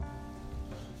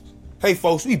Hey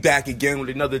folks, we back again with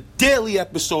another daily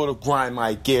episode of Grind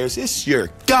My Gears. It's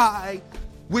your guy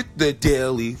with the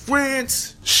daily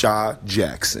rants, Shaw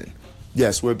Jackson.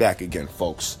 Yes, we're back again,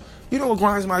 folks. You know what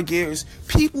grinds my gears?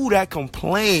 People that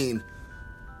complain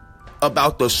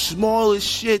about the smallest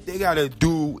shit they gotta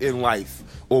do in life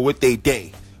or with their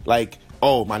day. Like,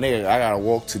 oh, my nigga, I gotta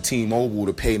walk to T-Mobile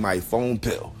to pay my phone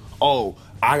bill. Oh,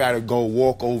 I gotta go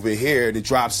walk over here to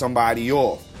drop somebody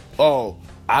off. Oh,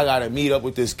 I gotta meet up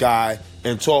with this guy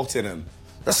and talk to them.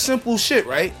 That's simple shit,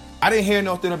 right? I didn't hear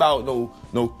nothing about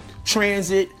no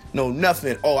transit, no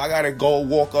nothing. Oh, I gotta go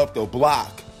walk up the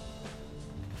block.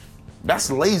 That's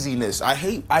laziness. I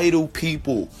hate idle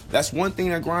people. That's one thing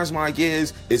that grinds my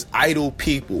gears is idle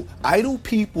people. Idle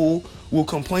people will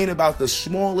complain about the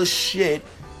smallest shit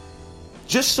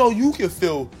just so you can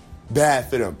feel bad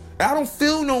for them. I don't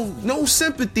feel no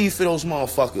sympathy for those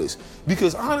motherfuckers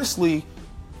because honestly,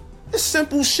 it's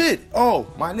simple shit. Oh,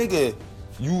 my nigga,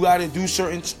 you gotta do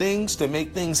certain things to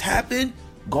make things happen.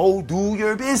 Go do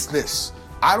your business.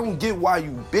 I don't get why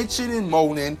you bitching and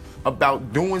moaning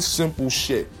about doing simple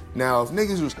shit. Now, if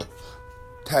niggas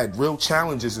had real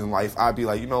challenges in life, I'd be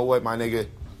like, you know what, my nigga,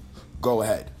 go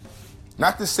ahead.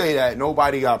 Not to say that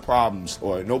nobody got problems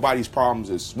or nobody's problems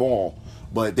is small,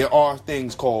 but there are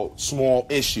things called small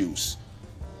issues.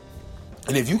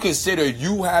 And if you consider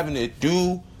you having to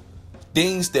do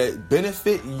things that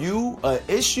benefit you an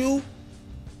issue,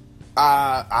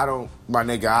 I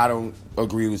don't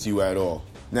agree with you at all.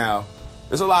 Now,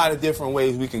 there's a lot of different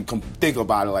ways we can think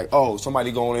about it. Like, oh,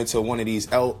 somebody going into one of these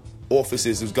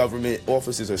offices, these government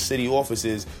offices or city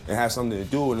offices and have something to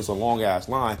do and it's a long ass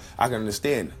line. I can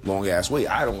understand long ass wait.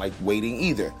 I don't like waiting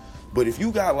either. But if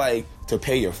you got like to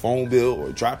pay your phone bill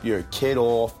or drop your kid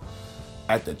off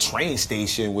at the train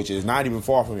station, which is not even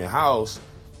far from your house,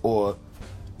 or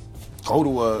go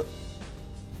to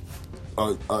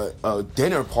a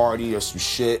dinner party or some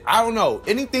shit. I don't know.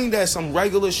 Anything that's some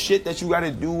regular shit that you gotta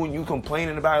do when you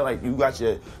complaining about it, like you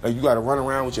gotta run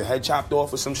around with your head chopped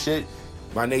off or some shit.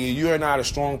 My nigga, you're not a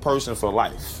strong person for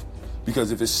life.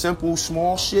 Because if it's simple,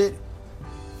 small shit,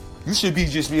 you should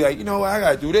just be like, you know what, I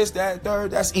gotta do this, that,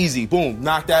 third, that's easy. Boom,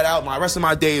 knock that out. My rest of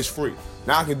my day is free.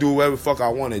 Now I can do whatever the fuck I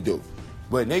wanna do.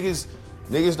 But niggas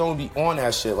don't be on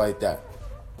that shit like that.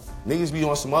 Niggas be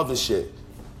on some other shit.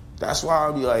 That's why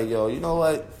I'll be like, yo, you know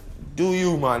what? Do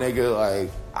you, my nigga?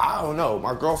 Like, I don't know.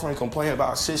 My girlfriend complain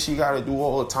about shit she gotta do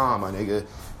all the time, my nigga.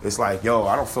 It's like, yo,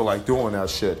 I don't feel like doing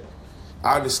that shit.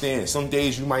 I understand. Some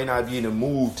days you might not be in the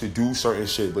mood to do certain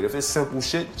shit, but if it's simple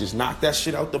shit, just knock that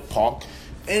shit out the park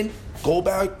and go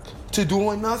back to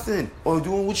doing nothing or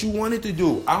doing what you wanted to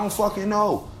do. I don't fucking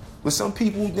know. But some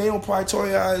people, they don't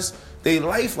prioritize their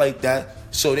life like that,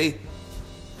 so they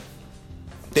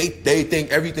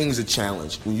think everything is a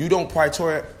challenge. When you don't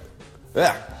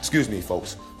excuse me,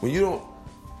 folks. When you don't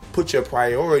put your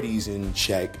priorities in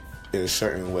check in a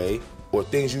certain way, or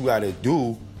things you gotta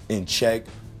do in check,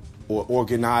 or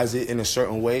organize it in a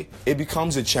certain way, it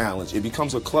becomes a challenge. It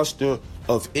becomes a cluster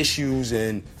of issues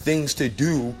and things to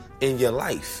do in your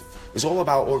life. It's all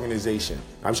about organization.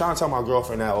 I'm trying to tell my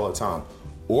girlfriend that all the time.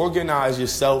 Organize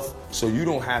yourself so you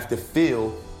don't have to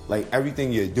feel like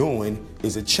everything you're doing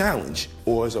is a challenge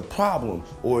or is a problem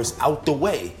or is out the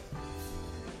way.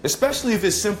 Especially if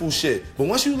it's simple shit. But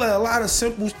once you let a lot of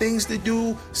simple things to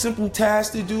do, simple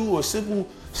tasks to do, or simple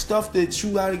stuff that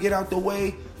you gotta get out the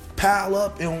way, pile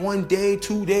up in 1 day,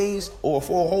 2 days, or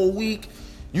for a whole week,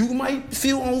 you might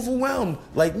feel overwhelmed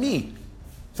like me.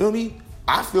 Feel me?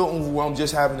 I feel overwhelmed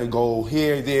just having to go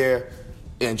here, there,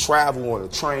 and travel on a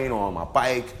train or on my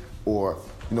bike or,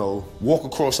 walk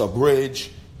across a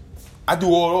bridge. I do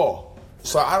it all.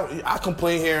 So I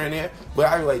complain here and there, but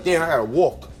I be like, damn, I gotta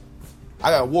walk. I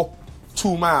gotta walk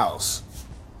 2 miles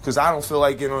because I don't feel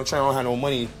like getting on a train. I don't have no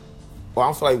money, or I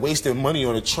don't feel like wasting money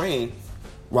on a train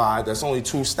ride that's only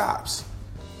 2 stops.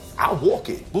 I'll walk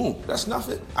it. Boom. That's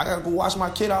nothing. I gotta go watch my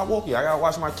kid. I'll walk it. I gotta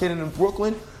watch my kid in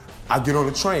Brooklyn. I get on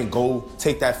the train, go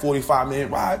take that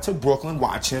 45-minute ride to Brooklyn,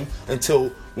 watch him until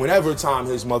whenever time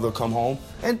his mother come home,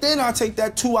 and then I'll take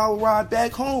that 2-hour ride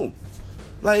back home.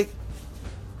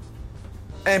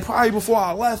 And probably before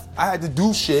I left, I had to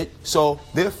do shit, so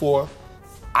therefore,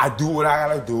 I do what I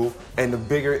gotta do, and the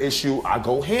bigger issue, I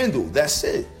go handle. That's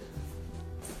it.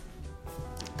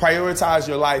 Prioritize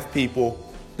your life, people.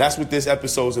 That's what this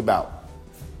episode's about.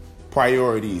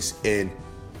 Priorities and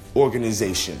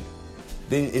organization.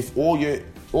 Then if all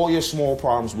your small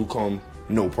problems become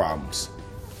no problems.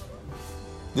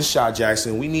 This is Shaw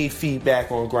Jackson. We need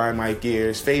feedback on Grind My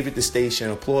Gears. Favorite the station,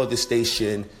 applaud the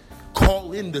station,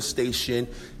 call in the station,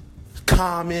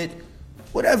 comment,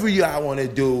 whatever y'all want to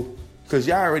do, because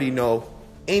y'all already know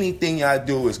anything y'all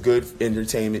do is good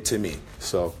entertainment to me.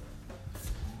 So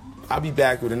I'll be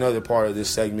back with another part of this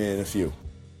segment in a few.